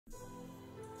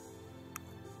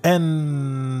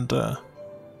And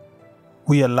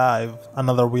we are live,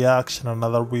 another reaction,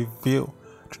 another review.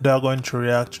 Today I'm going to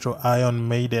react to Iron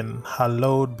Maiden,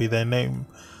 Hallowed be thy name.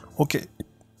 Okay,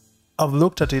 I've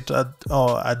looked at it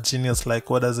at Genius, like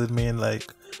what does it mean?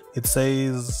 Like it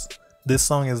says this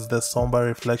song is the somber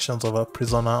reflections of a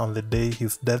prisoner on the day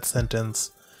his death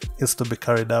sentence is to be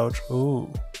carried out.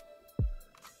 Ooh.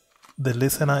 The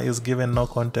listener is given no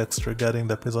context regarding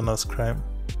the prisoner's crime.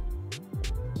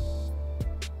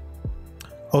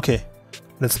 Okay,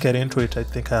 let's get into it. I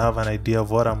think I have an idea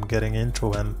of what I'm getting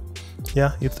into, and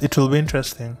yeah, it will be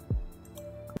interesting.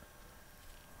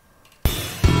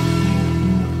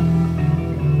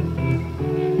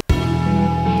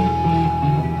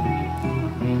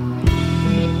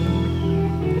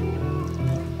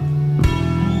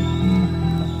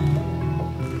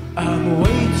 I'm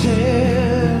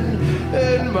waiting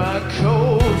in my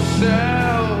cold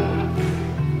cell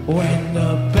when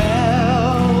the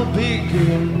bell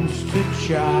begins to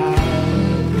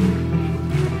chime,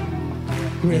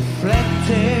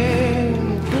 reflecting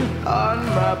on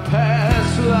my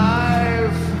past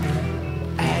life,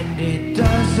 and it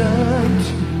doesn't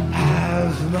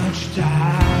have much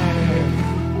time,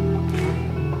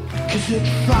 'cause at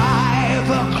 5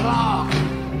 o'clock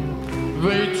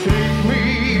they take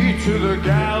me to the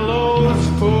gallows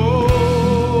pole.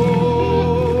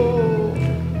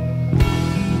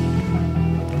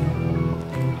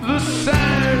 The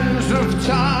sands of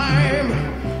time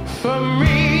for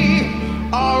me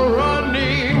are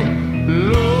running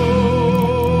low.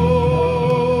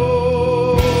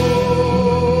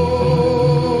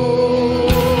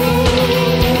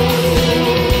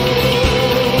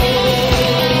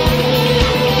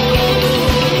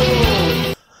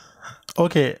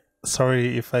 Okay,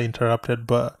 sorry if I interrupted,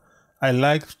 but I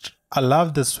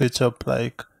love the switch up.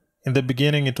 Like in the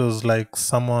beginning it was like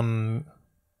someone,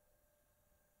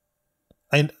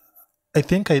 I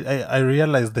think I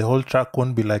realized the whole track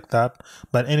won't be like that,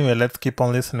 but anyway, let's keep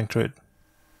on listening to it.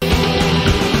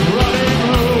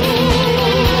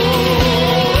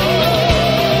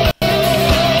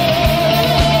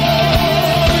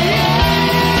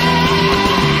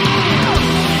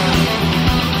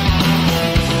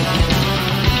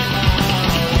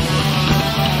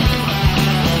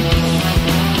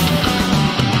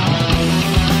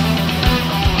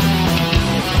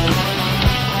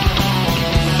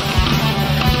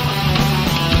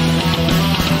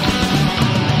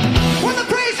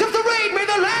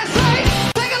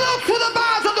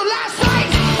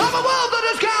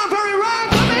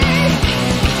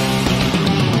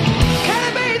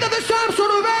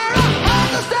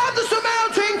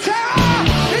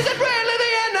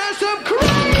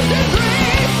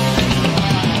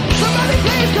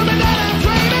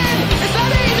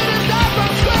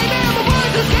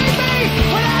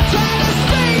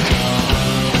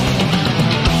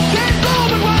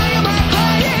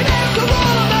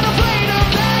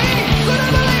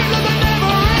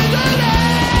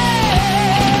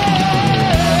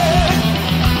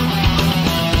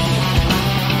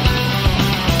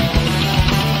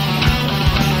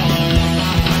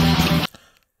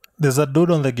 There's a dude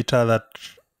on the guitar that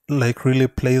like really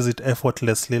plays it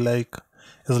effortlessly. Like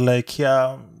it's like,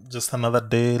 yeah, just another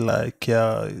day, like,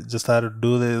 yeah, just had to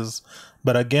do this.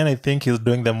 But again, I think he's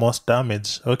doing the most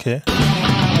damage. Okay.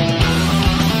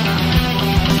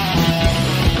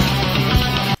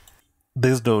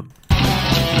 This dude.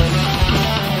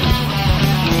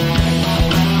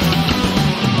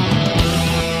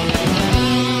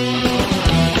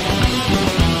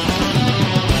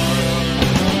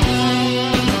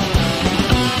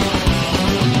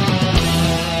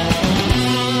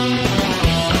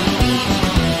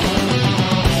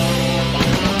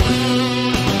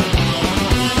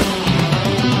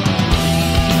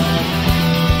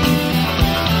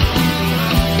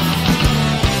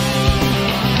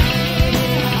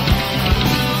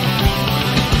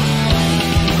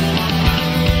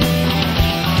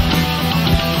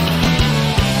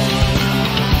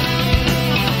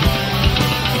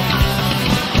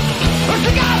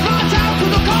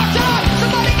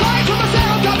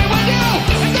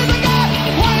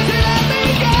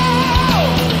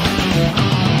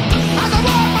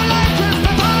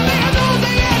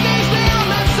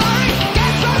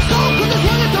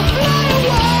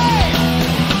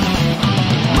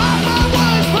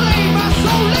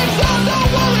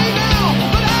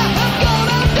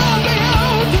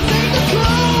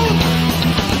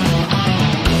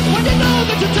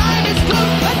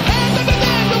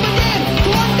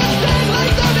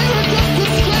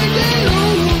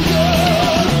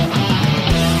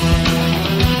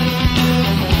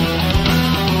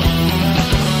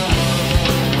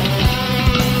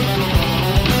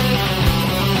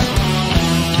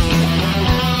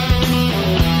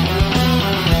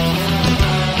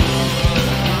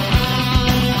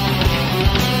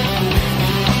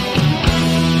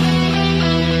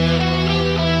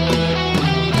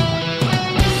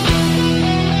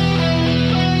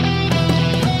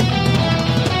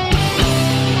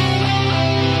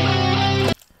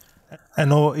 I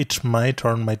know it might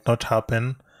or might not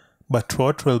happen, but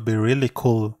what will be really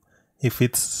cool if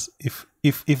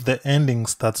if the ending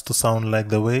starts to sound like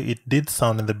the way it did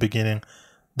sound in the beginning.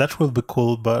 That will be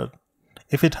cool, but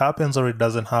if it happens or it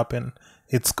doesn't happen,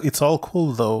 it's all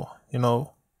cool though, you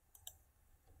know.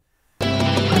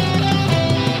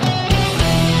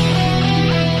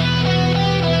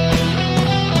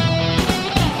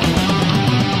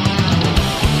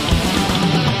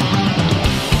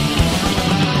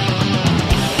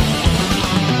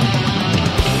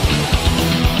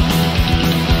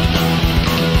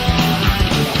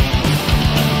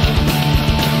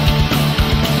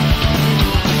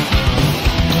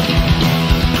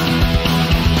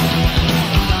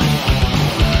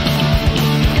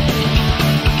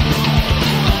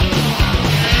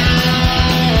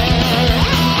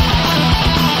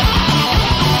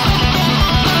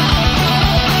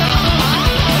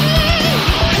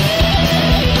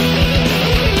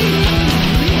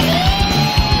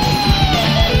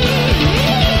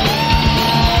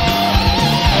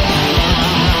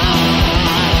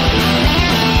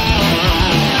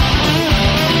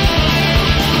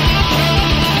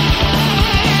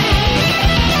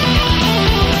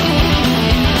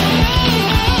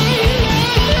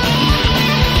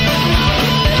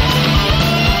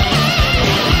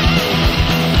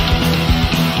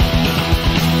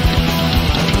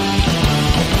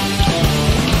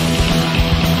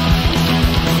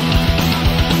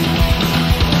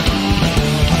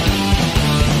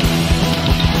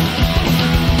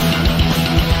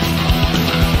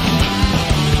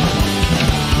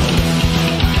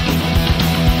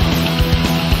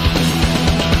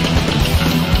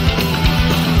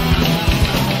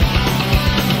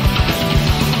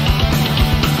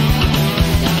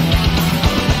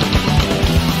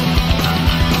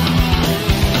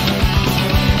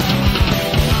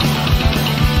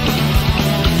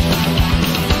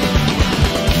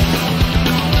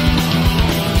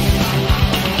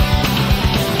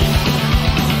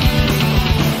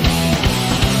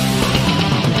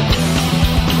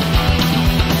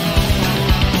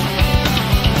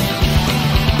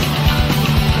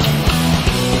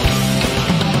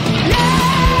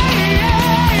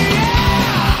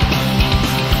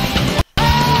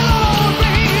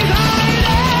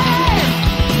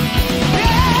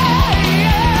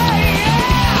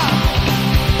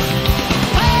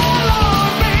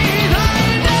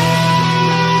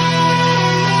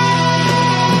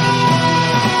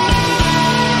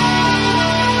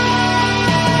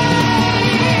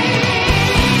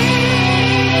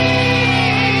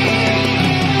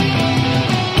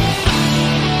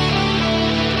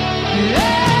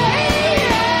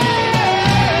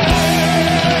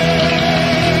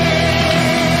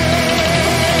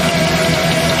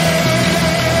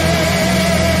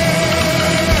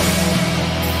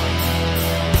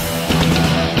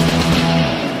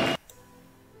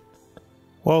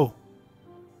 Whoa.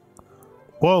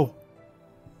 Whoa.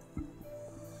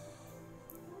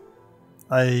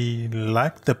 I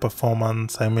like the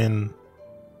performance. I mean,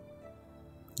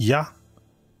 yeah.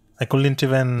 I couldn't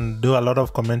even do a lot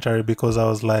of commentary because I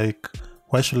was like,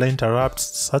 why should I interrupt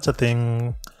such a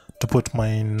thing to put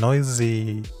my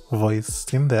noisy voice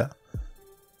in there?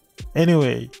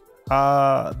 Anyway,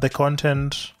 the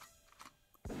content,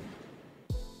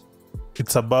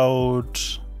 it's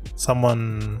about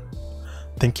someone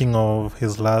thinking of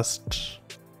his last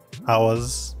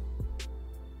hours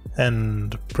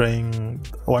and praying,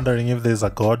 wondering if there's a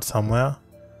God somewhere.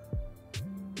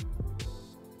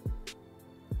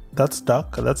 That's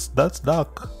dark. That's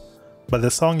dark. But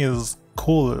the song is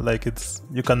cool. Like, it's,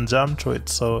 you can jam to it.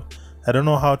 So I don't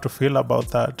know how to feel about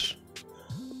that.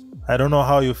 I don't know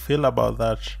how you feel about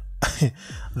that.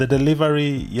 The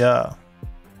delivery, yeah.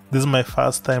 This is my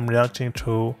first time reacting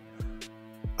to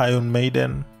Iron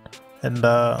Maiden, and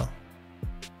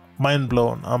mind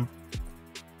blown. I'm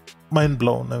mind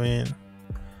blown. I mean,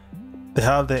 they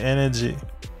have the energy,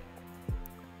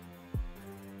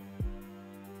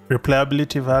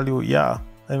 replayability value. Yeah,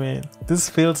 I mean, this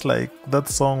feels like that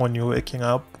song when you're waking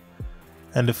up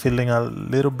and you're feeling a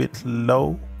little bit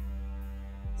low.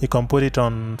 You can put it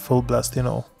on full blast, you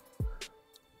know.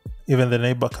 Even the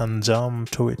neighbor can jam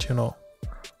to it, you know,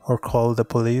 or call the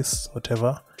police,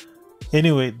 whatever.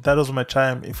 Anyway, that was my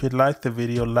time. If you like the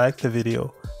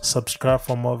video, subscribe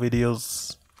for more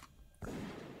videos.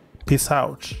 Peace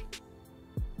out.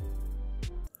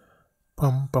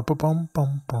 Bum bum bum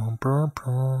bum bum bum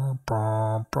bum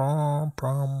bum bum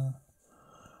bum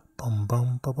bum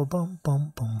bum bum bum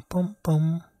bum bum bum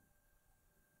bum.